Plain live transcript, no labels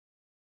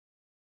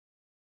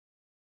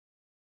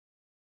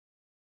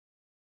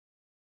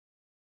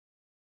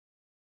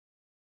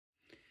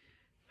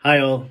Hi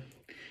all,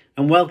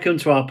 and welcome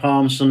to our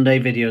Palm Sunday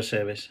video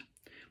service.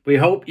 We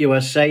hope you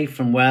are safe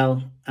and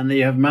well and that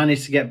you have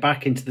managed to get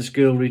back into the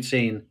school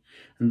routine,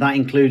 and that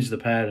includes the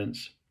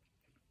parents.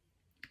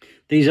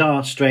 These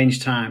are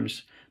strange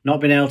times, not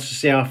being able to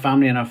see our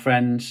family and our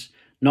friends,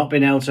 not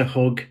being able to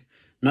hug,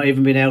 not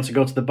even being able to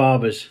go to the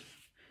barbers.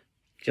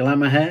 Do you like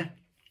my hair?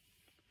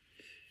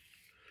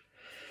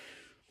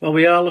 Well,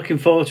 we are looking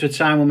forward to a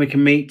time when we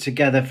can meet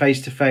together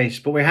face to face,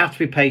 but we have to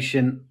be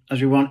patient as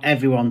we want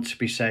everyone to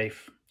be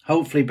safe.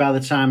 Hopefully by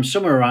the time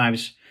summer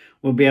arrives,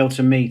 we'll be able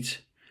to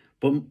meet,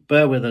 but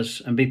bear with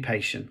us and be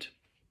patient.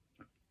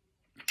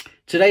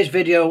 Today's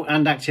video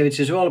and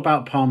activities are all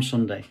about Palm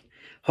Sunday.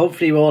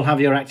 Hopefully you all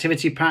have your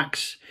activity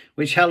packs,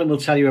 which Helen will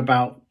tell you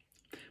about.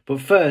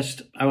 But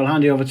first, I will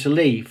hand you over to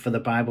Lee for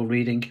the Bible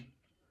reading.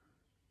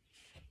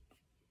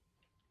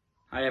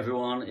 Hi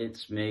everyone,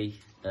 it's me.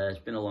 It's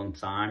been a long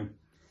time,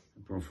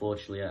 but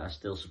unfortunately I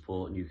still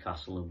support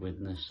Newcastle and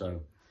Widnes,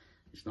 so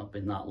it's not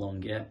been that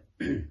long yet.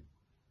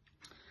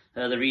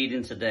 The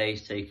reading today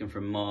is taken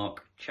from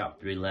Mark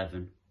chapter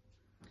 11.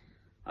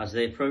 As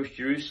they approached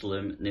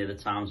Jerusalem near the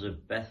towns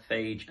of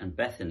Bethphage and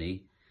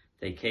Bethany,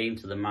 they came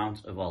to the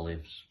Mount of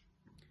Olives.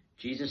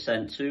 Jesus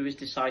sent two of his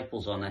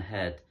disciples on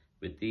ahead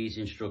with these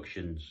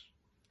instructions.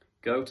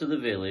 Go to the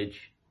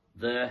village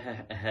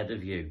there ahead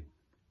of you.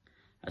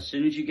 As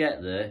soon as you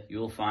get there, you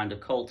will find a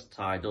colt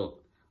tied up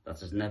that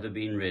has never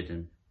been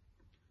ridden.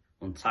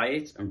 Untie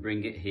it and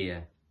bring it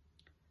here.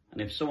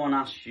 And if someone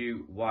asks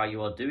you why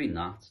you are doing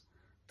that,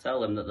 tell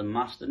them that the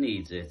master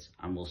needs it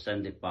and will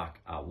send it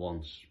back at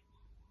once.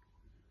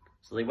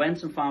 So they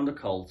went and found a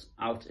colt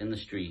out in the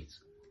street,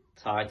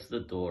 tied to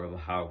the door of a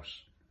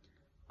house.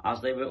 As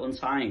they were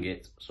untying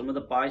it, some of the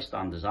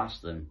bystanders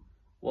asked them,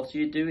 "What are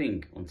you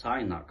doing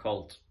untying that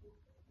colt?"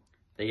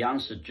 They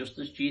answered just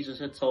as Jesus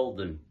had told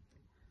them,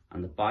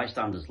 and the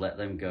bystanders let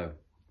them go.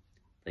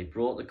 They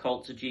brought the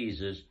colt to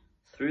Jesus,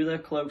 threw their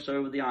cloaks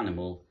over the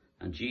animal,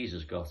 and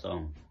Jesus got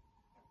on.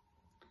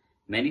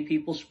 Many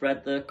people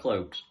spread their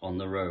cloaks on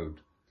the road,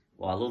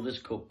 while others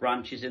cut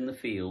branches in the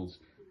fields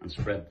and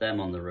spread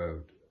them on the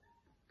road.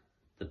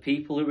 The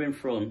people who were in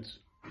front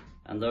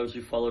and those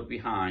who followed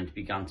behind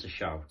began to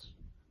shout,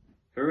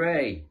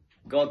 "Hooray!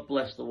 God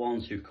bless the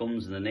ones who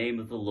comes in the name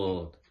of the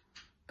Lord.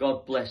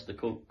 God bless the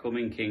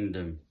coming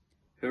kingdom.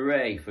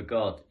 Hooray for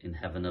God in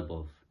heaven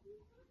above."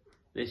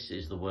 This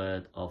is the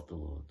word of the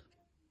Lord.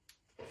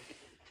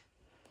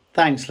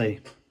 Thanks, Lee.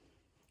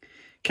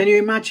 Can you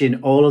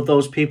imagine all of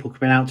those people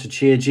coming out to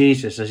cheer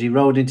Jesus as he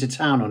rode into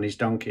town on his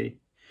donkey?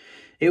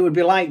 It would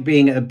be like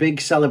being at a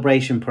big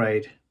celebration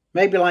parade,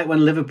 maybe like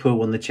when Liverpool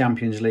won the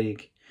Champions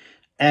League.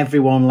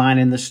 Everyone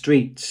lining the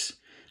streets,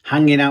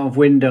 hanging out of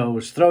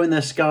windows, throwing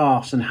their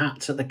scarves and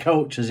hats at the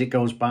coach as it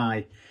goes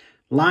by,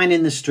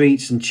 lining the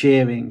streets and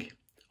cheering.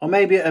 Or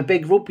maybe at a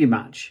big rugby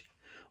match,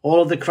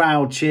 all of the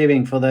crowd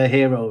cheering for their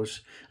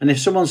heroes. And if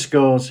someone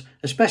scores,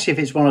 especially if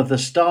it's one of the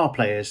star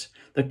players,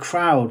 the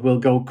crowd will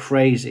go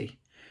crazy.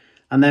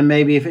 And then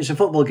maybe if it's a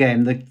football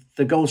game,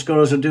 the goal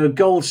scorers will do a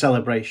goal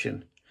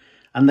celebration.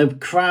 And the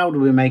crowd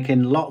will be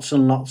making lots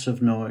and lots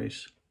of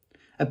noise.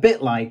 A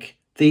bit like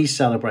these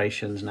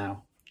celebrations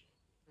now.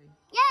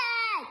 Yay!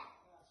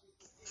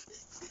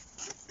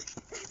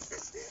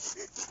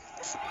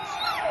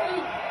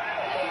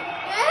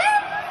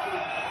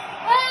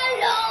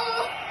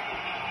 Hello!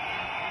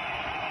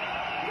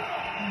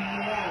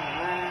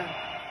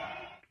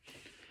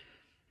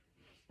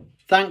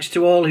 Thanks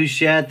to all who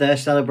shared their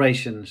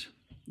celebrations.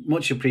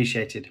 Much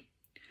appreciated.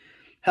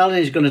 Helen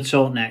is going to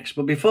talk next,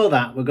 but before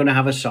that we're going to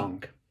have a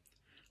song.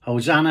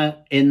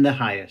 Hosanna in the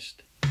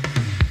highest.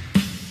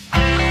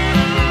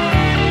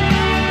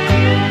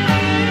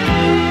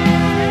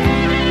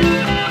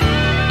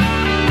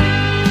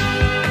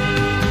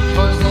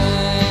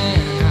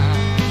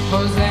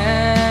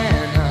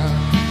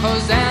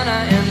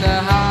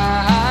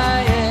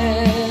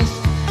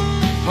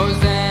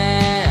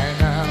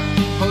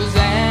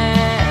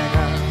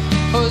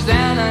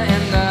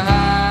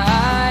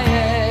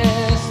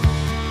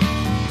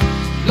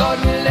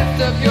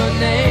 Your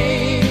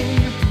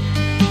name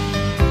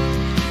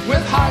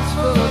with hearts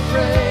full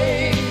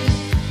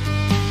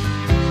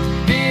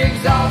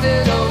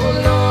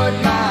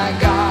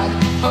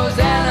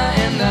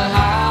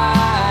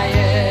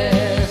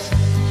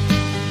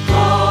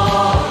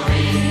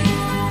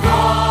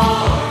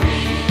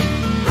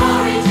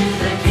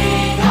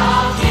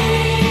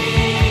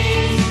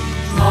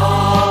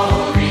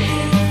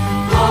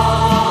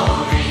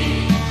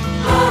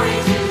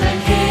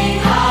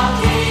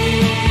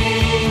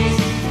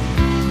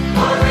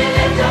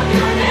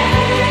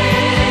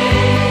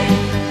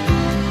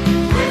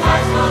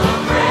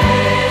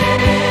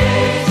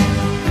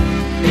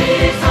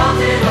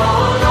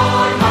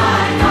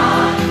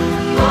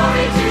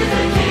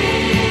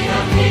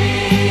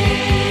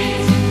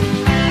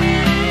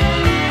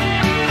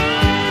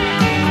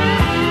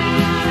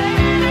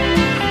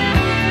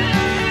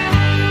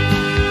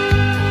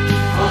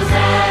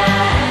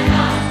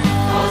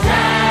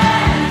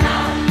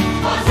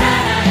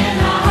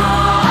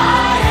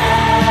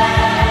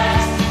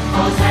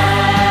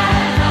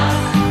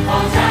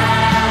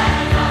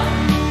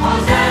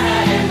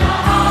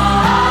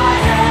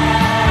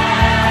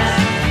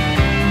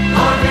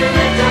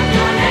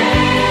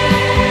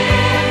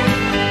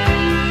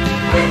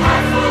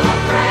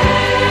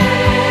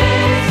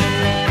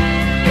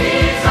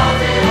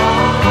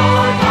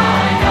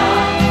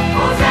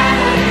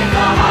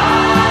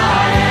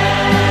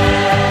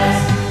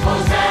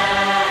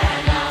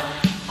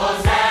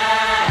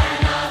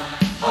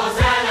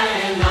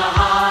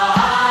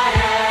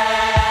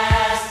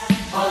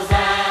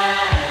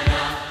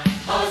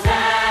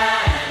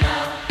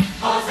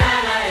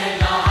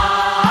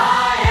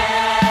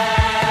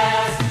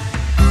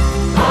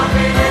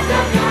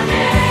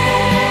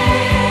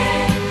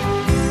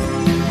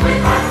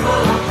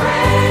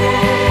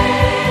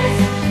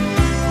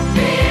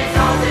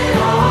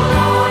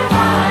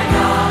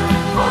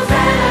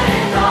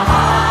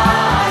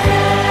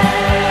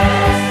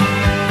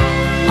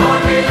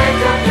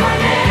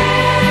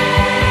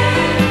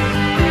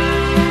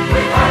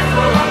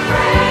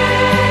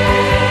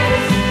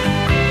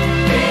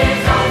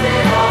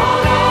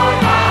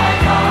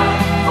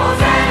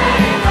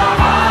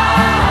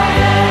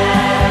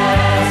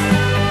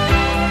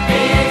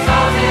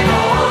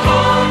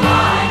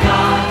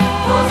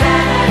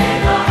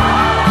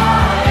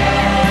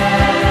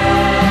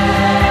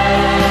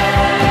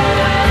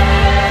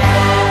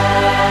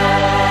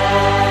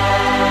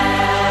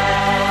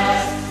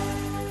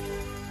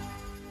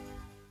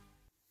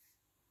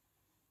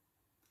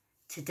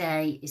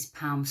Today is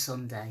Palm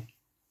Sunday.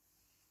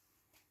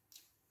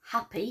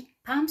 Happy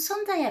Palm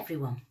Sunday,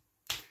 everyone.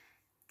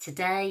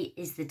 Today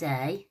is the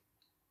day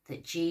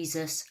that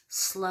Jesus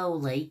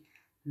slowly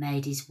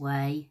made his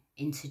way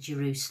into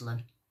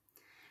Jerusalem.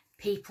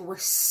 People were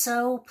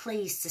so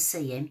pleased to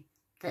see him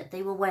that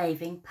they were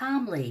waving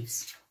palm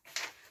leaves.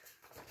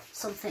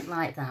 Something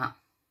like that.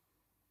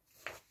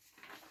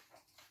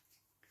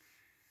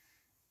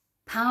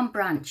 Palm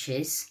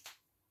branches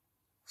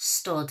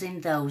stood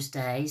in those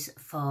days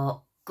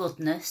for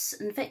goodness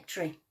and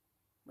victory,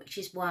 which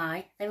is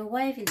why they were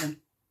waving them.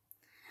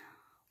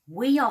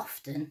 We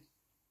often,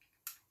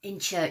 in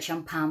church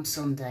on Palm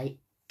Sunday,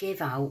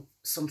 give out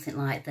something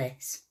like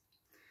this.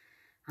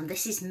 And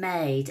this is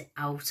made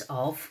out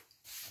of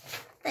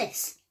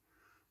this.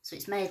 So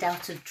it's made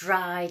out of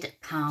dried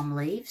palm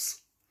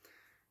leaves,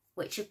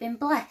 which have been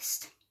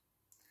blessed.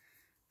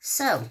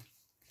 So,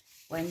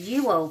 when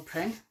you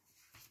open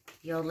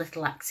your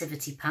little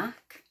activity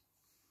pack,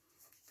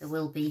 there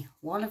will be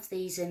one of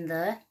these in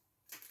there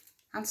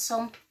and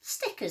some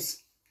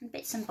stickers and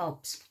bits and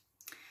bobs.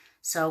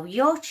 So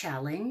your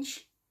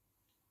challenge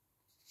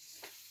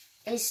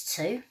is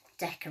to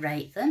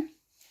decorate them,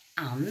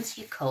 and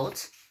you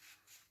could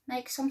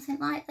make something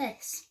like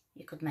this.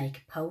 You could make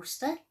a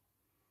poster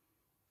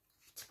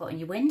to put in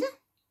your window.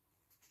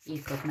 You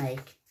could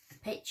make a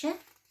picture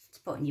to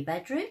put in your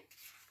bedroom,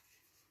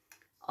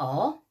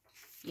 or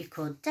you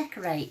could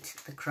decorate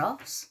the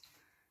cross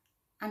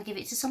and give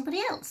it to somebody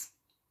else.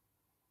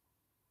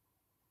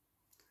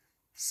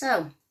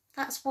 So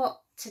that's what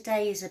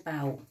today is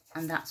about,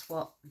 and that's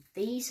what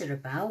these are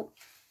about.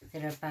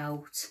 They're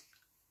about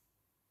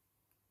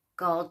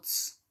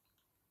God's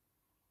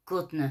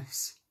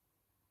goodness.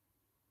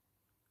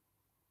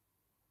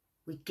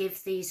 We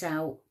give these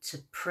out to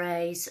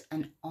praise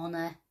and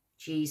honour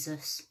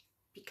Jesus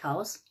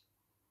because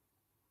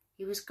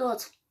he was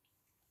good,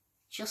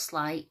 just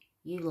like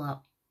you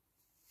lot.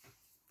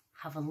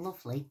 Have a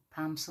lovely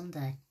Palm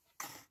Sunday.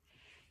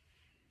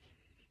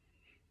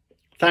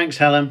 Thanks,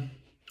 Helen.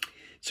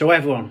 So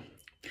everyone,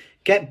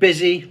 get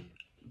busy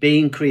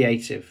being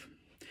creative.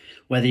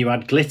 Whether you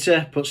add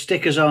glitter, put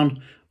stickers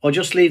on, or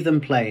just leave them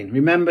plain,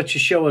 remember to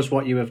show us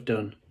what you have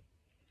done.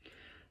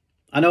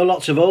 I know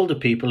lots of older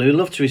people who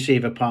love to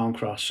receive a palm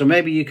cross, so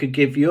maybe you could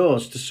give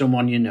yours to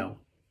someone you know.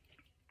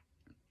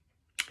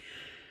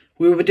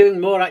 We will be doing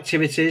more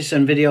activities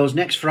and videos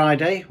next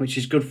Friday, which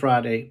is Good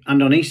Friday,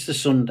 and on Easter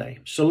Sunday,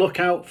 so look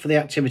out for the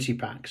activity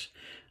packs.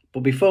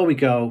 But before we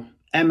go,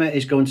 Emma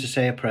is going to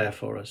say a prayer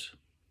for us.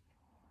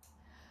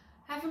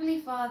 Heavenly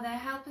Father,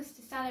 help us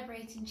to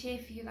celebrate and cheer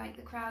for you like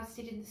the crowds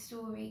did in the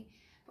story,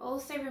 but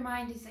also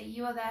remind us that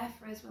you are there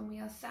for us when we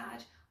are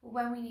sad, or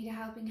when we need a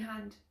helping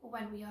hand, or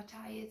when we are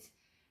tired.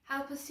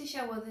 Help us to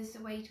show others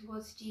the way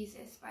towards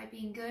Jesus by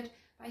being good,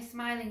 by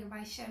smiling, and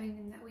by showing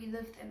them that we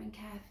love them and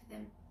care for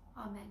them.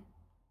 Amen.